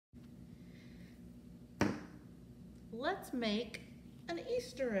let's make an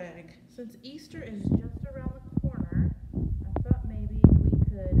Easter egg. Since Easter is just around the corner, I thought maybe we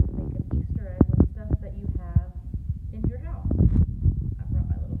could make an Easter egg with stuff that you have in your house. I brought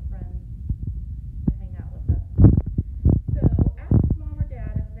my little friend to hang out with us. So ask mom or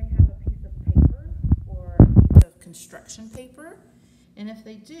dad if they have a piece of paper or a piece of construction paper. And if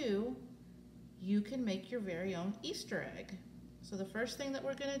they do, you can make your very own Easter egg. So the first thing that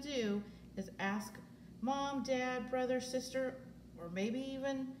we're going to do is ask mom, dad, brother, sister, or maybe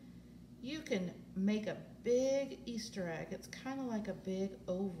even you can make a big Easter egg. It's kind of like a big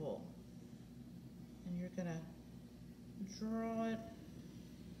oval. And you're going to draw it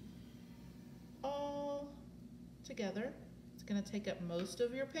all together. It's going to take up most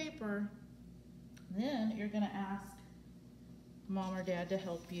of your paper. Then you're going to ask mom or dad to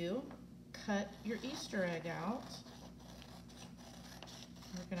help you cut your Easter egg out.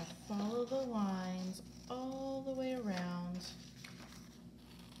 We're going to follow the lines all the way around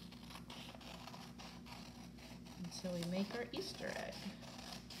until we make our Easter egg.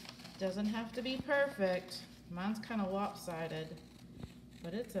 Doesn't have to be perfect. Mine's kind of lopsided,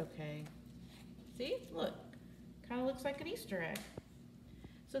 but it's okay. See, look, kind of looks like an Easter egg.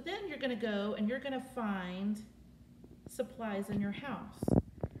 So then you're going to go and you're going to find supplies in your house.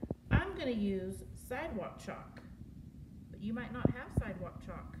 I'm going to use sidewalk chalk. You might not have sidewalk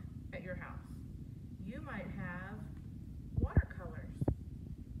chalk at your house. You might have watercolors,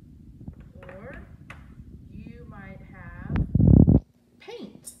 or you might have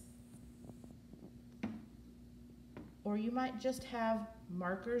paint, or you might just have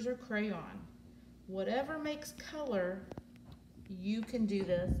markers or crayon. Whatever makes color, you can do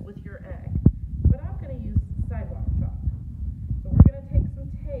this with your egg. But I'm going to use sidewalk chalk. So we're going to take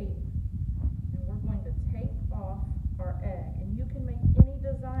some tape and we're going to tape off our egg, and you can make any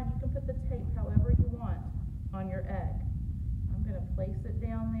design. You can put the tape however you want on your egg. I'm going to place it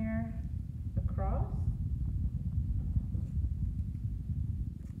down there across.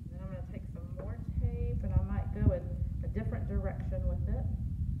 Then I'm going to take some more tape and I might go in a different direction with it.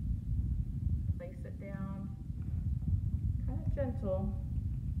 Place it down kind of gentle.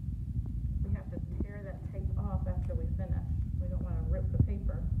 We have to tear that tape off after we finish. We don't want to rip the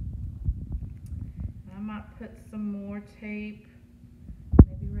paper. I might put some more tape,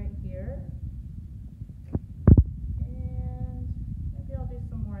 maybe right here, and maybe I'll do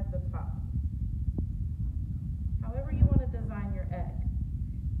some more at the top. However you want to design your egg.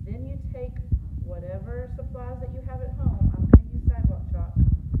 Then you take whatever supplies that you have at home. I'm going to use sidewalk chalk,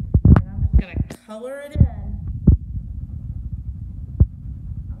 and I'm just going to color it in.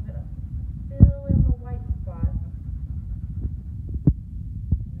 I'm going to fill in the white spot.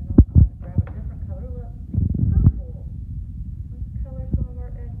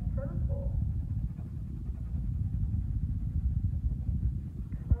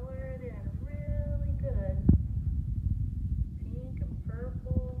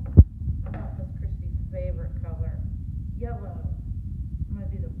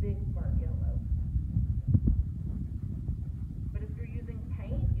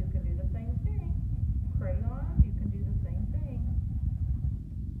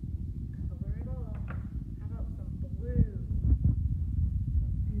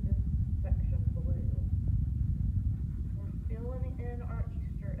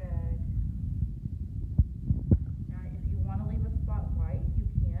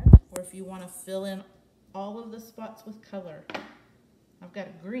 If you want to fill in all of the spots with color. I've got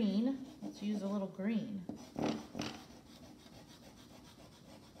a green. Let's use a little green.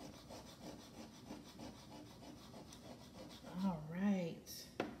 All right.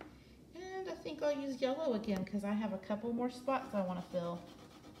 And I think I'll use yellow again because I have a couple more spots I want to fill.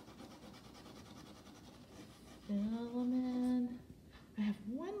 Fill them in. I have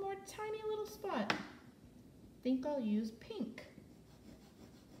one more tiny little spot. I think I'll use pink.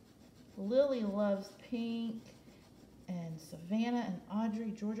 Lily loves pink, and Savannah and Audrey,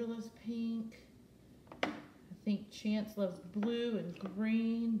 Georgia loves pink. I think Chance loves blue and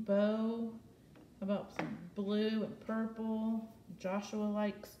green. Bo, how about some blue and purple? Joshua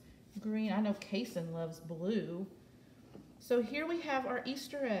likes green. I know Kason loves blue. So here we have our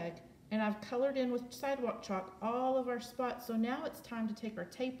Easter egg, and I've colored in with sidewalk chalk all of our spots. So now it's time to take our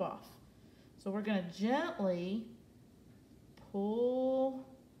tape off. So we're going to gently pull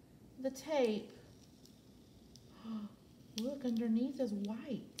the tape. Look, underneath is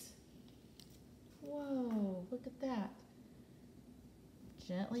white. Whoa, look at that.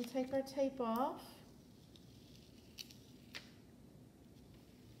 Gently take our tape off.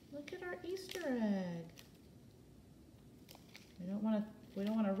 Look at our Easter egg. We don't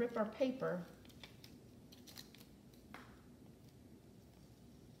want to rip our paper.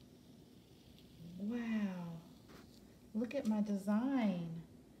 Wow, look at my design.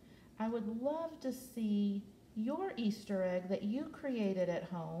 I would love to see your Easter egg that you created at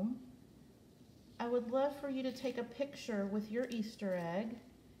home. I would love for you to take a picture with your Easter egg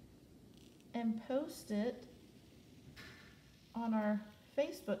and post it on our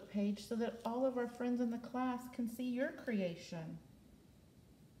Facebook page so that all of our friends in the class can see your creation.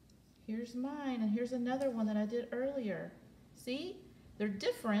 Here's mine, and here's another one that I did earlier. See? They're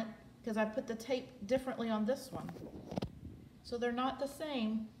different because I put the tape differently on this one. So they're not the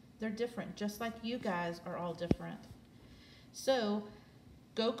same, they're different, just like you guys are all different. So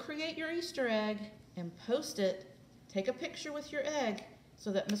go create your Easter egg and post it. Take a picture with your egg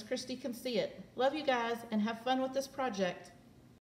so that Miss Christie can see it. Love you guys and have fun with this project.